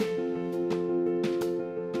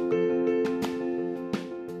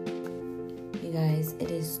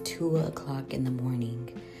is 2 o'clock in the morning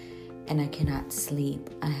and I cannot sleep.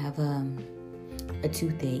 I have a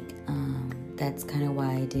toothache. That's kind of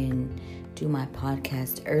why I didn't do my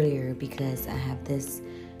podcast earlier, because I have this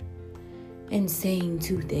insane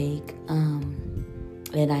toothache.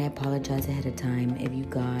 And I apologize ahead of time if you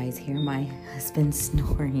guys hear my husband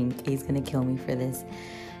snoring. He's gonna kill me for this.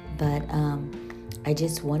 But I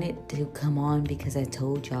just wanted to come on because I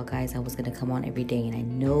told y'all guys I was gonna come on every day, and I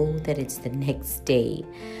know that it's the next day.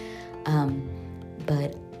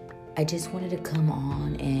 But I just wanted to come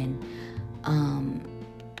on and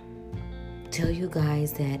tell you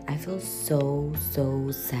guys that I feel so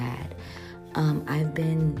sad. I've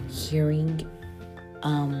been hearing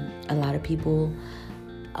a lot of people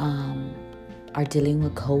are dealing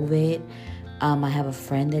with COVID. I have a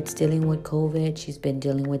friend that's dealing with COVID. She's been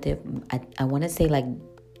dealing with it, I want to say like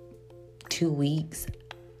 2 weeks.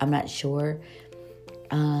 I'm not sure.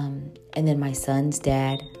 And then my son's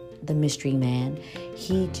dad, the mystery man,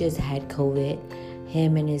 he just had COVID.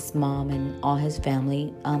 Him and his mom and all his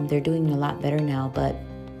family, they're doing a lot better now. But,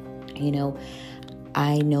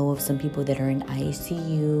 I know of some people that are in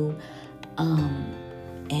ICU.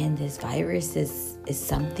 And this virus is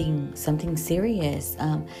something serious.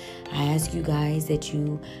 I ask you guys that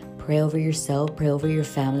you pray over yourself, pray over your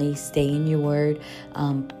family, stay in your word,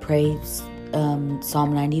 pray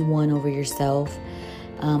Psalm 91 over and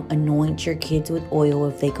anoint your kids with oil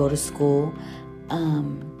if they go to school,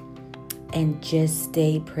 and just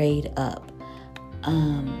stay prayed up.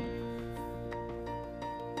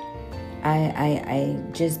 I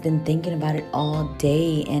just been thinking about it all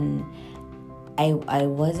day, and I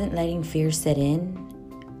wasn't letting fear set in,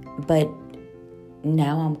 but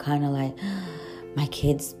now I'm kind of like, my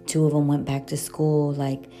kids, 2 of them went back to school,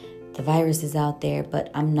 like the virus is out there, but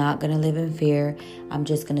I'm not going to live in fear. I'm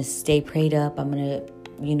just going to stay prayed up. I'm going to,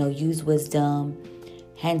 use wisdom,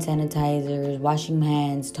 hand sanitizers, washing my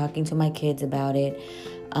hands, talking to my kids about it,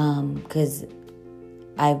 because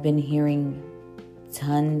I've been hearing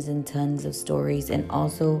tons and tons of stories. And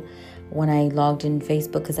also when I logged in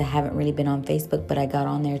Facebook, because I haven't really been on Facebook, but I got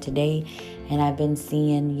on there today, and I've been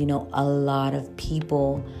seeing, a lot of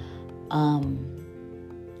people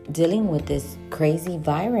dealing with this crazy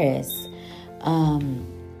virus.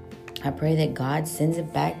 I pray that God sends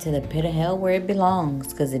it back to the pit of hell where it belongs,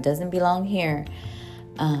 because it doesn't belong here.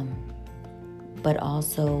 But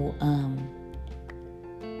also,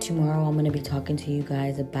 tomorrow I'm going to be talking to you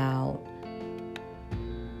guys about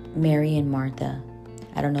Mary and Martha.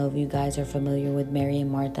 I don't know if you guys are familiar with Mary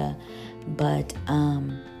and Martha, but I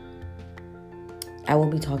will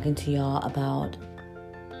be talking to y'all about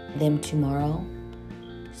them tomorrow.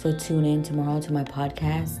 So tune in tomorrow to my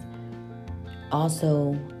podcast.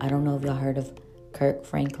 Also, I don't know if y'all heard of Kirk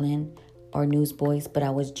Franklin or Newsboys, but I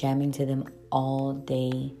was jamming to them all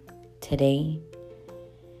day today.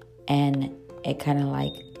 And it kind of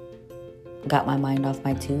like got my mind off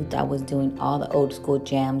my tooth. I was doing all the old school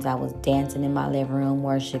jams. I was dancing in my living room,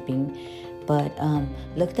 worshiping. But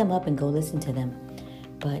look them up and go listen to them.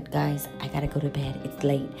 But guys, I gotta go to bed. It's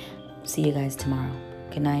late. See you guys tomorrow.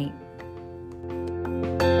 Good night.